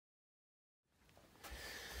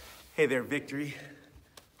Hey there, Victory.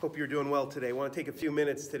 Hope you're doing well today. I want to take a few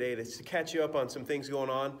minutes today to catch you up on some things going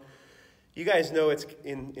on. You guys know it's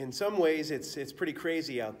in some ways it's pretty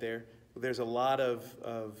crazy out there. There's a lot of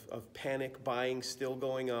panic buying still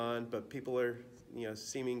going on, but people are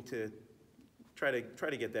seeming to try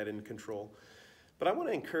to get that in control. But I want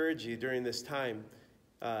to encourage you during this time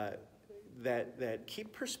that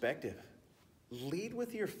keep perspective. Lead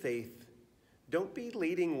with your faith. Don't be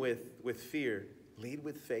leading with fear. Lead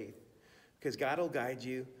with faith. Because God will guide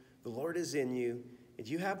you. The Lord is in you. And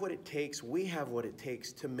you have what it takes. We have what it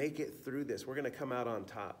takes to make it through this. We're going to come out on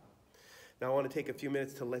top. Now, I want to take a few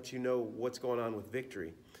minutes to let you know what's going on with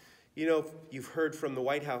Victory. You know, you've heard from the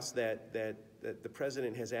White House that the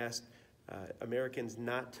president has asked Americans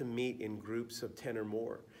not to meet in groups of 10 or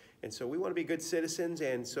more. And so we want to be good citizens,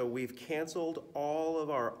 and so we've canceled all of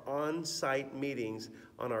our on-site meetings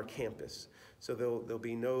on our campus. So there'll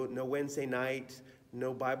be no Wednesday night,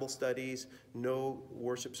 no Bible studies, no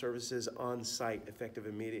worship services on site effective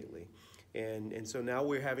immediately. And so now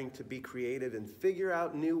we're having to be creative and figure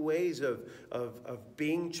out new ways of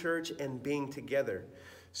being church and being together.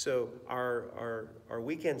 So our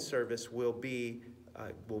weekend service will be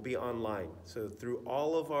online. So through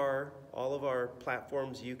all of our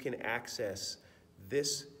platforms, you can access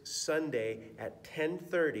this Sunday at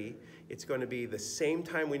 10:30. It's going to be the same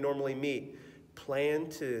time we normally meet. Plan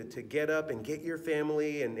to get up and get your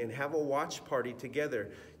family and have a watch party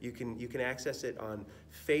together. You can access it on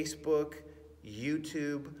Facebook,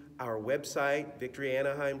 YouTube, our website,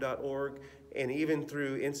 victoryanaheim.org, and even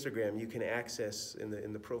through Instagram. You can access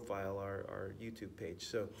in the profile our YouTube page.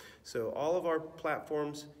 So all of our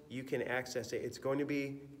platforms, you can access it. It's going to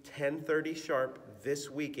be 10:30 sharp this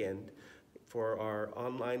weekend for our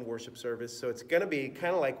online worship service. So it's going to be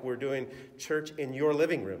kind of like we're doing church in your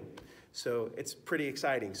living room. So it's pretty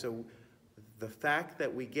exciting. So the fact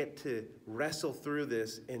that we get to wrestle through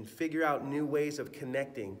this and figure out new ways of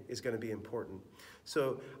connecting is going to be important.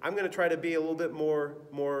 So I'm going to try to be a little bit more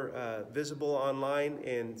visible online,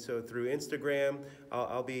 and so through Instagram,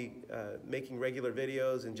 I'll be making regular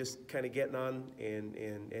videos and just kind of getting on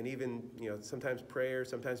and even sometimes prayer,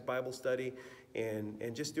 sometimes Bible study,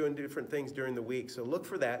 and just doing different things during the week. So look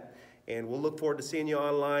for that, and we'll look forward to seeing you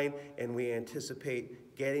online, and we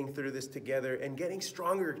anticipate getting through this together and getting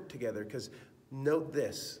stronger together, because note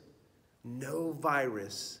this, no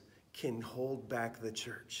virus can hold back the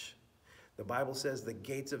church. The Bible says the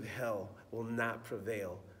gates of hell will not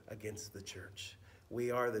prevail against the church.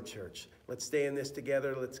 We are the church. Let's stay in this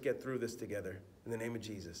together. Let's get through this together. In the name of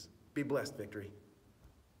Jesus. Be blessed, Victory.